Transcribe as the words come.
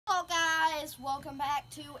guys, welcome back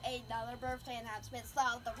to another birthday announcement. So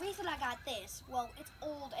the reason I got this, well, it's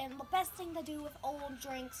old, and the best thing to do with old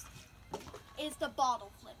drinks is the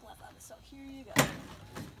bottle flip with them. So here you go.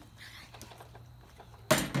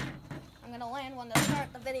 I'm gonna land one to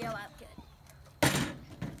start the video out good.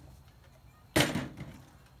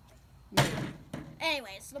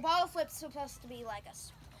 Anyways, the bottle flip's supposed to be like a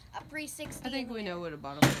 360. I think we know what a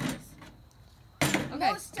bottle flip is.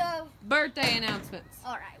 Okay. Most of birthday announcements.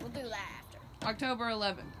 Alright, we'll do that after. October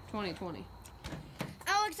 11th, 2020.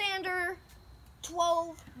 Alexander,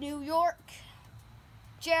 12, New York.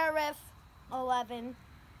 Jareth, 11,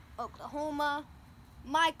 Oklahoma.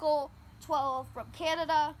 Michael, 12, from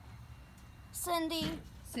Canada. Sydney,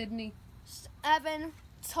 7,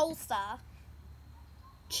 Tulsa.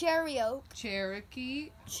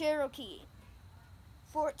 Cherokee,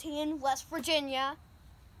 14, West Virginia.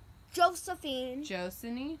 Josephine,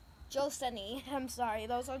 Joseny. I'm sorry,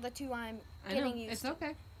 those are the two I'm getting used it's to.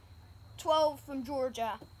 okay. 12 from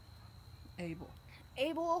Georgia.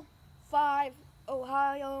 Abel, 5,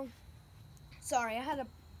 Ohio. Sorry, I had a.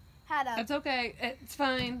 It's okay. It's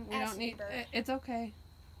fine. We don't need. Bird. It's okay.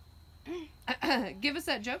 Give us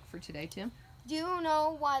that joke for today, Tim. Do you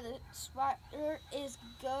know why the spider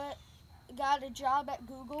got a job at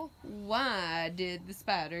Google? Why did the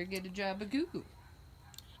spider get a job at Google?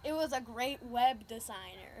 It was a great web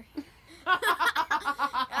designer.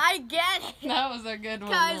 I get it. That was a good one.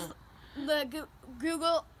 Because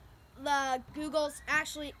Google's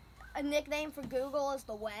actually a nickname for Google is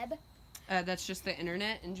the web. That's just the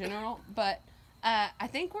internet in general. But I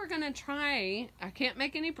think we're going to try, I can't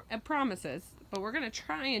make any promises, but we're going to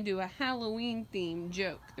try and do a Halloween themed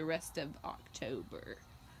joke the rest of October.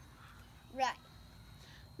 Right.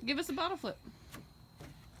 Give us a bottle flip.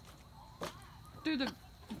 Do the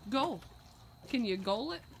goal. Can you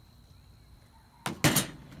goal it?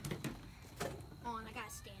 On, I gotta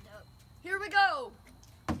stand up. Here we go.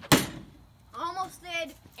 Almost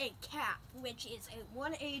did a cap, which is a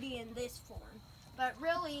 180 in this form, but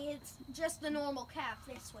really it's just the normal cap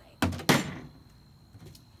this way.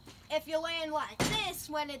 If you land like this,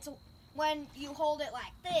 when you hold it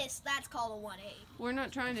like this, that's called a 180. We're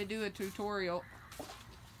not trying to do a tutorial.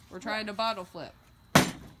 We're trying to bottle flip.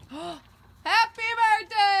 Happy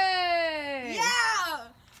birthday! Yeah!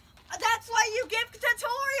 That's why you give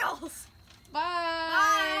tutorials! Bye!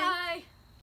 Bye!